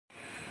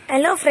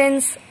Hello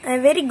friends, a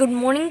very good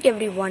morning to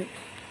everyone.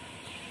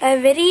 A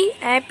very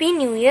happy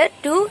new year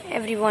to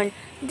everyone.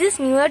 This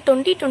new year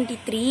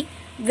 2023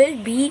 will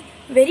be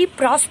very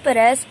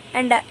prosperous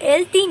and a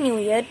healthy new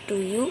year to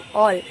you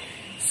all.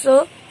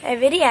 So a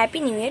very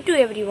happy new year to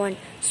everyone.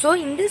 So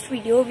in this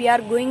video we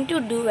are going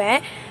to do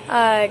a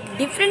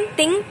different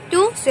thing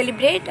to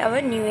celebrate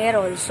our new year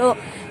also.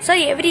 So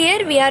every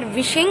year we are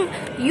wishing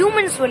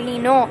humans only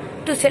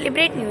to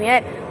celebrate new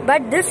year.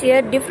 But this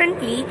year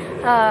differently,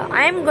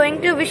 I am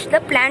going to wish the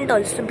plant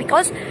also,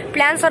 because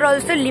plants are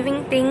also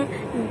living thing.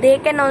 They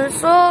can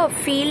also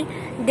feel,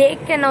 they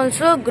can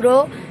also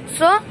grow.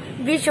 So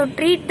we should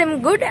treat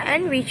them good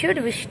and we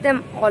should wish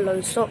them all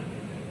also.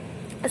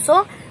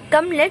 So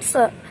come, let's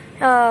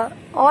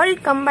all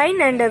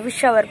combine and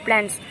wish our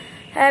plants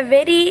a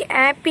very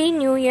happy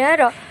new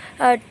year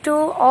to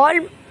all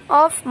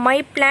of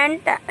my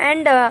plant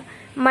and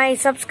my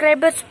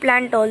subscribers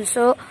plant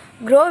also.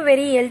 Grow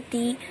very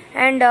healthy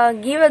and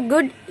give a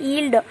good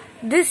yield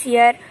this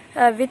year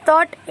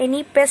without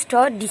any pest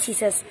or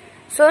diseases.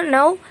 So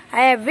now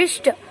I have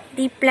wished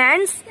the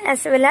plants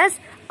as well as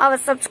our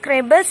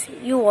subscribers,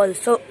 you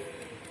also.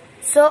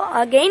 So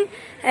again,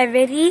 a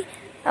very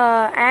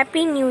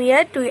happy new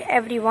year to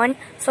everyone.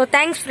 So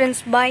thanks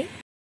friends, bye.